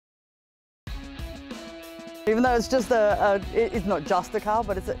Even though it's just it's not just a car,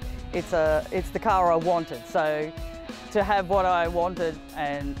 but it's the car I wanted. So to have what I wanted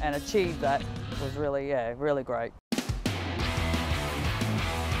and achieve that was really, yeah, really great.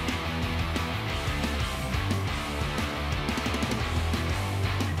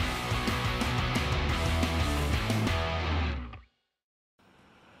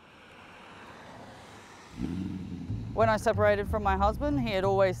 When I separated from my husband, he had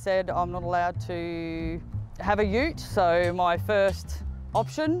always said I'm not allowed to have a ute, so my first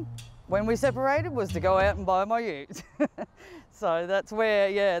option when we separated was to go out and buy my ute. So that's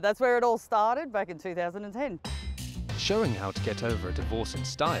where it all started back in 2010. Showing how to get over a divorce in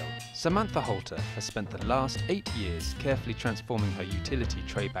style, Samantha Halter has spent the last 8 years carefully transforming her utility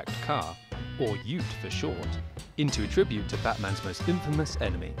tray-backed car, or ute for short, into a tribute to Batman's most infamous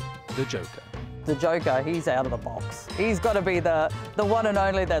enemy, the Joker. The Joker, he's out of the box. He's got to be the one and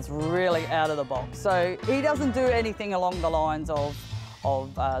only that's really out of the box. So he doesn't do anything along the lines of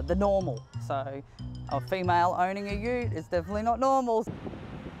the normal. So a female owning a ute is definitely not normal.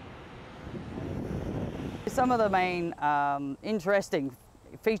 Some of the main interesting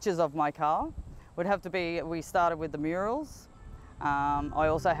features of my car would have to be, we started with the murals. I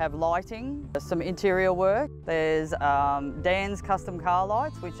also have lighting, some interior work. There's Dan's custom car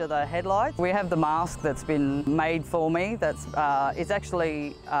lights, which are the headlights. We have the mask that's been made for me. It's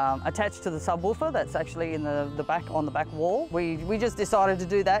actually attached to the subwoofer. That's actually in the back, on the back wall. We just decided to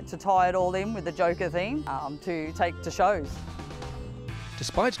do that to tie it all in with the Joker theme to take to shows.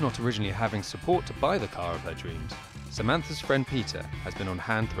 Despite not originally having support to buy the car of her dreams, Samantha's friend Peter has been on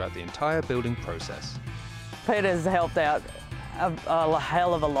hand throughout the entire building process. Peter's helped out a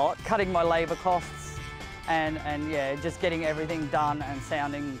hell of a lot, cutting my labour costs and yeah, just getting everything done and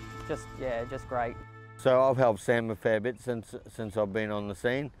sounding just great. So I've helped Sam a fair bit since I've been on the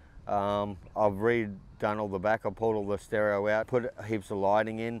scene. I've redone all the back, I pulled all the stereo out, put heaps of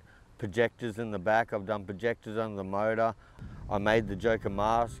lighting in, projectors in the back, I've done projectors on the motor. I made the Joker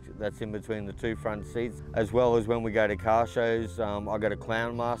mask that's in between the two front seats, as well as when we go to car shows, I got a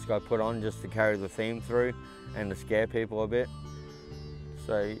clown mask I put on just to carry the theme through and to scare people a bit.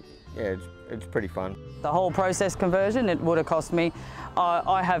 So yeah, it's pretty fun. The whole process conversion, it would have cost me,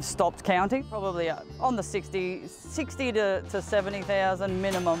 I have stopped counting, probably on the 60 to 70,000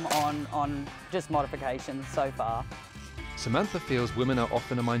 minimum on just modifications so far. Samantha feels women are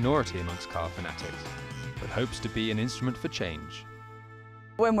often a minority amongst car fanatics, but hopes to be an instrument for change.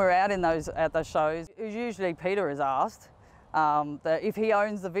 When we're out at those shows, usually Peter is asked that if he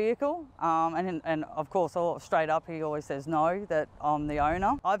owns the vehicle, and of course straight up he always says no, that I'm the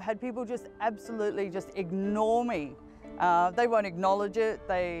owner. I've had people just absolutely just ignore me. They won't acknowledge it.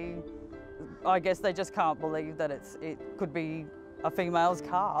 I guess they just can't believe that it could be a female's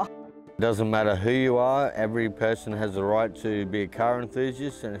car. It doesn't matter who you are, every person has the right to be a car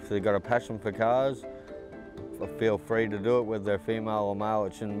enthusiast, and if they've got a passion for cars, feel free to do it, whether they're female or male,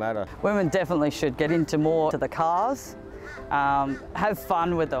 it shouldn't matter. Women definitely should get into more to the cars. Have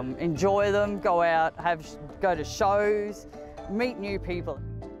fun with them, enjoy them, go out, go to shows, meet new people.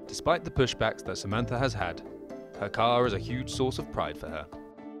 Despite the pushbacks that Samantha has had, her car is a huge source of pride for her.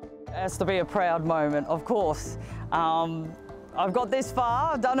 It has to be a proud moment, of course. I've got this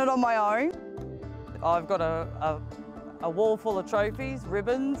far, I've done it on my own. I've got a wall full of trophies,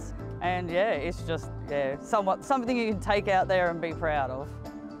 ribbons, and yeah, it's just something you can take out there and be proud of.